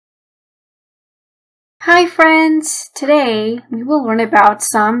Hi friends! Today we will learn about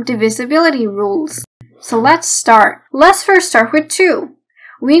some divisibility rules. So let's start. Let's first start with 2.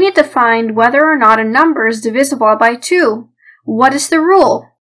 We need to find whether or not a number is divisible by 2. What is the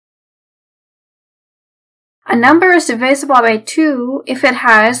rule? A number is divisible by 2 if it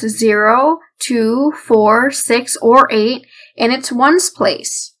has 0, 2, 4, 6, or 8 in its ones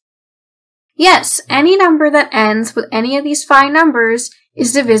place. Yes, any number that ends with any of these 5 numbers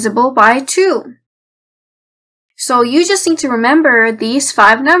is divisible by 2. So you just need to remember these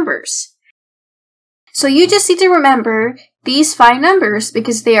 5 numbers.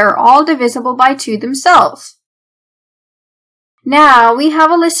 Because they are all divisible by 2 themselves. Now we have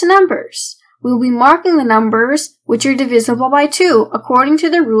a list of numbers. We'll be marking the numbers which are divisible by 2 according to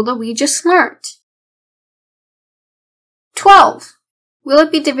the rule that we just learned. 12. Will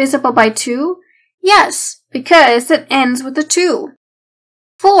it be divisible by 2? Yes, because it ends with a 2.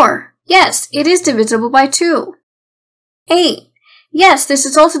 4. Yes, it is divisible by 2. 8. Yes, this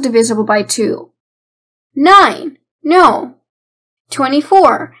is also divisible by 2. 9. No.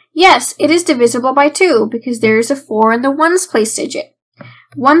 24. Yes, it is divisible by 2 because there is a 4 in the ones place digit.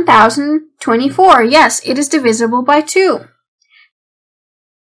 1024. Yes, it is divisible by 2.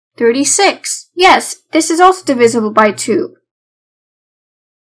 36. Yes, this is also divisible by 2.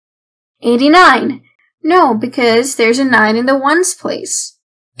 89. No, because there's a 9 in the ones place.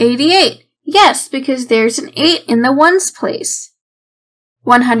 88. Yes, because there's an 8 in the ones place.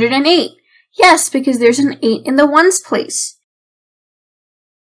 108. Yes, because there's an 8 in the ones place.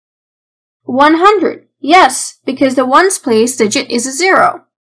 100. Yes, because the ones place digit is a 0.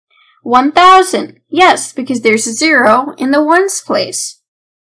 1000. Yes, because there's a 0 in the ones place.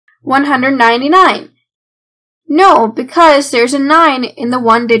 199. No, because there's a 9 in the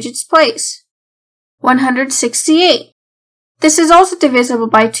 1 digits place. 168. This is also divisible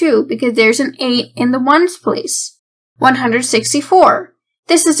by 2 because there's an 8 in the ones place. 164.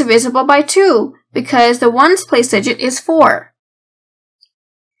 This is divisible by 2 because the ones place digit is 4.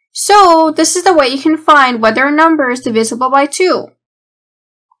 So, this is the way you can find whether a number is divisible by 2.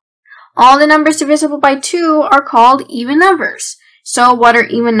 All the numbers divisible by 2 are called even numbers. So, what are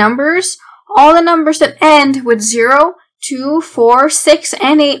even numbers? All the numbers that end with 0, 2, 4, 6,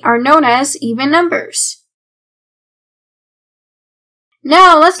 and 8 are known as even numbers.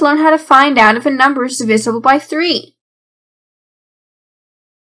 Now, let's learn how to find out if a number is divisible by 3.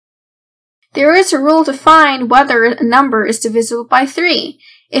 There is a rule to find whether a number is divisible by 3.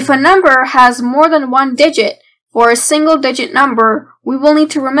 If a number has more than 1 digit for a single digit number, we will need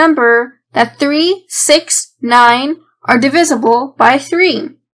to remember that 3, 6, 9 are divisible by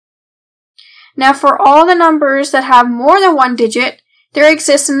 3. Now, for all the numbers that have more than 1 digit, there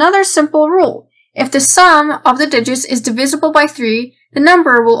exists another simple rule. If the sum of the digits is divisible by 3, the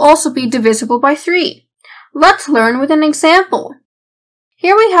number will also be divisible by 3. Let's learn with an example.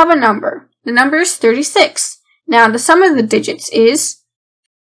 Here we have a number. The number is 36. Now the sum of the digits is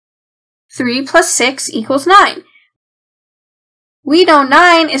 3 plus 6 equals 9. We know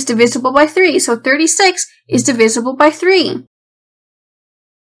 9 is divisible by 3, so 36 is divisible by 3.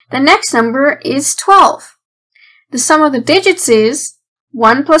 The next number is 12. The sum of the digits is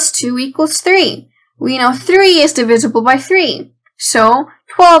 1 plus 2 equals 3. We know 3 is divisible by 3. So,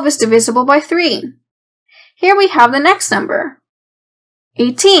 12 is divisible by 3. Here we have the next number.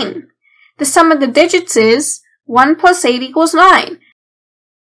 18. The sum of the digits is 1 plus 8 equals 9.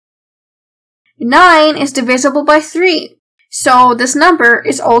 9 is divisible by 3. So, this number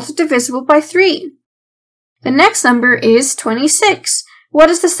is also divisible by 3. The next number is 26.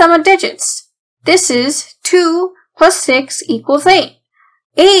 What is the sum of digits? This is 2 plus 6 equals 8.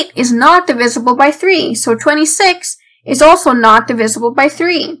 8 is not divisible by 3, so 26 is also not divisible by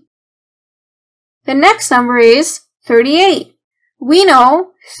 3. The next number is 38. We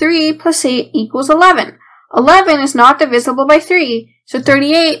know 3 plus 8 equals 11. 11 is not divisible by 3, so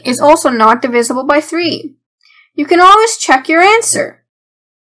 38 is also not divisible by 3. You can always check your answer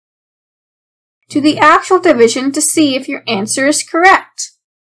to the actual division to see if your answer is correct.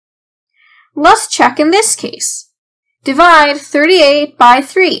 Let's check in this case. Divide 38 by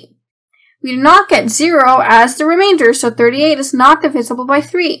 3. We do not get 0 as the remainder, so 38 is not divisible by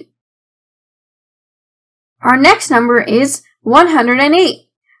 3. Our next number is 108.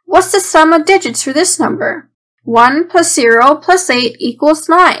 What's the sum of digits for this number? 1 plus 0 plus 8 equals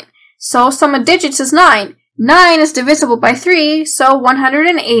 9. So sum of digits is 9. 9 is divisible by 3, so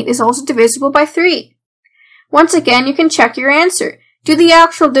 108 is also divisible by 3. Once again, you can check your answer. Do the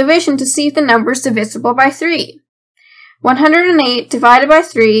actual division to see if the number is divisible by 3. 108 divided by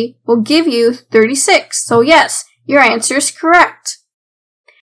 3 will give you 36. So yes, your answer is correct.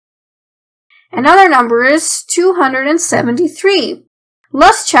 Another number is 273.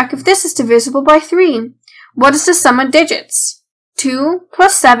 Let's check if this is divisible by 3. What is the sum of digits? 2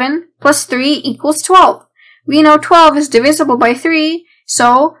 plus 7 plus 3 equals 12. We know 12 is divisible by 3,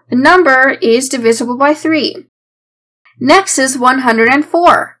 so the number is divisible by 3. Next is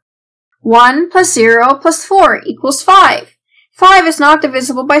 104. 1 plus 0 plus 4 equals 5. 5 is not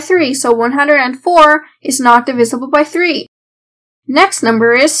divisible by 3, so 104 is not divisible by 3. Next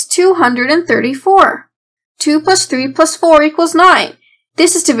number is 234. 2 plus 3 plus 4 equals 9.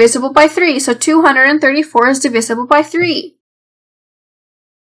 This is divisible by 3, so 234 is divisible by 3.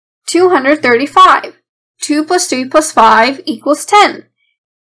 235. 2 plus 3 plus 5 equals 10.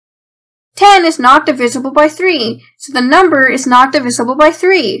 10 is not divisible by 3, so the number is not divisible by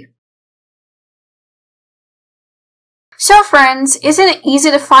 3. So friends, isn't it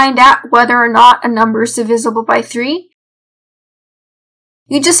easy to find out whether or not a number is divisible by 3?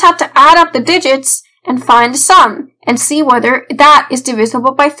 You just have to add up the digits and find the sum and see whether that is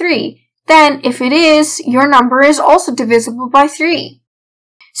divisible by 3. Then, if it is, your number is also divisible by 3.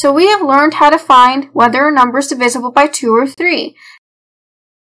 So we have learned how to find whether a number is divisible by 2 or 3.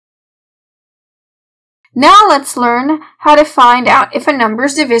 Now let's learn how to find out if a number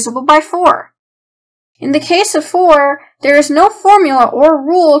is divisible by 4. In the case of 4, there is no formula or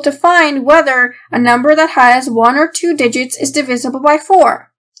rule to find whether a number that has 1 or 2 digits is divisible by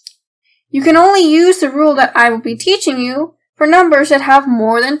 4. You can only use the rule that I will be teaching you for numbers that have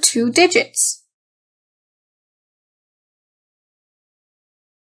more than 2 digits.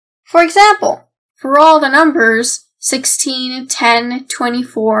 For example, for all the numbers 16, 10,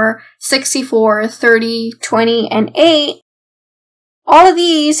 24, 64, 30, 20, and 8, all of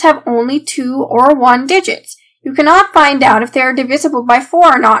these have only 2 or 1 digits. You cannot find out if they are divisible by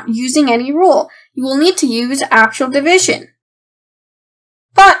 4 or not using any rule. You will need to use actual division.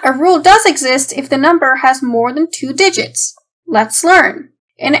 But a rule does exist if the number has more than 2 digits. Let's learn.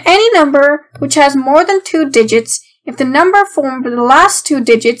 In any number which has more than 2 digits, if the number formed by the last 2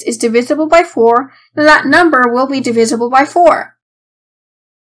 digits is divisible by 4, then that number will be divisible by 4.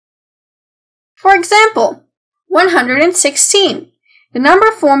 For example, 116. The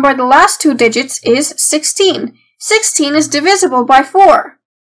number formed by the last 2 digits is 16. 16 is divisible by 4.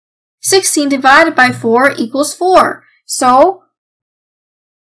 16 divided by 4 equals 4. So,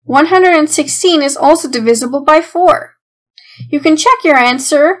 116 is also divisible by 4. You can check your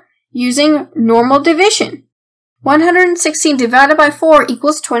answer using normal division. 116 divided by 4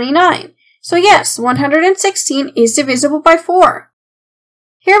 equals 29. So yes, 116 is divisible by 4.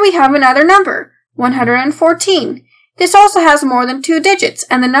 Here we have another number, 114. This also has more than 2 digits,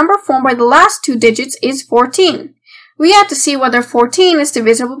 and the number formed by the last 2 digits is 14. We have to see whether 14 is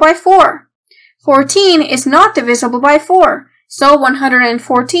divisible by 4. 14 is not divisible by 4, so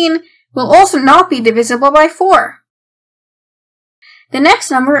 114 will also not be divisible by 4. The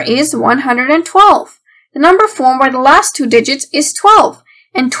next number is 112. The number formed by the last 2 digits is 12,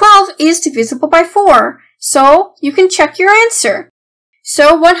 and 12 is divisible by 4, so you can check your answer.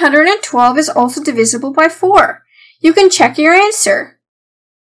 So 112 is also divisible by 4. You can check your answer.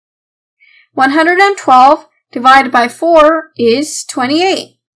 112 divided by 4 is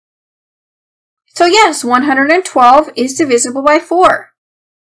 28. So yes, 112 is divisible by 4.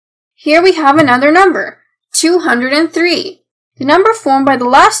 Here we have another number, 203. The number formed by the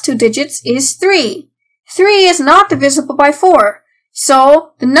last 2 digits is 3. 3 is not divisible by 4,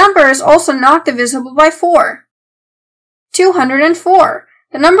 so the number is also not divisible by 4. 204.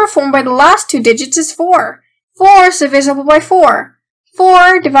 The number formed by the last 2 digits is 4. 4 is divisible by 4.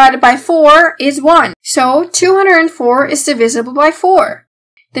 4 divided by 4 is 1, so 204 is divisible by 4.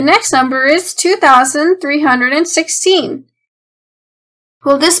 The next number is 2,316.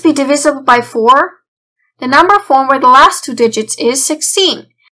 Will this be divisible by 4? The number formed by the last 2 digits is 16.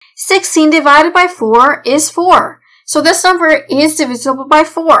 16 divided by 4 is 4, so this number is divisible by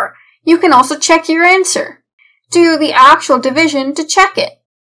 4. You can also check your answer. Do the actual division to check it.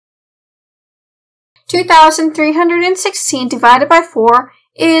 2,316 divided by 4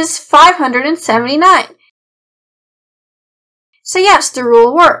 is 579. So yes, the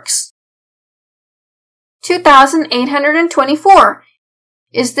rule works. 2,824.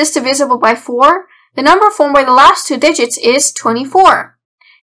 Is this divisible by 4? The number formed by the last 2 digits is 24.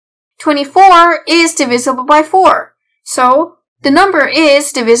 24 is divisible by 4, so the number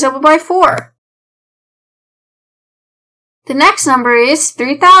is divisible by 4. The next number is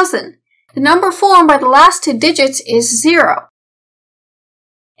 3,000. The number formed by the last 2 digits is 0.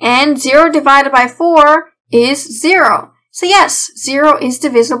 And 0 divided by 4 is 0. So yes, 0 is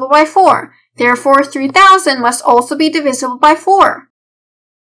divisible by 4. Therefore, 3,000 must also be divisible by 4.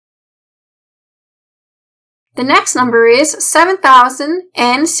 The next number is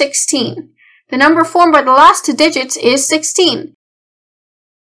 7,016. The number formed by the last two digits is 16.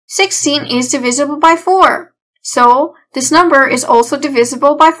 16 is divisible by 4, so this number is also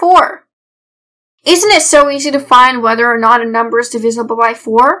divisible by 4. Isn't it so easy to find whether or not a number is divisible by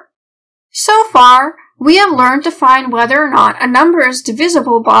 4? So far, we have learned to find whether or not a number is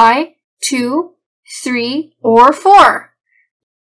divisible by 2, 3, or 4.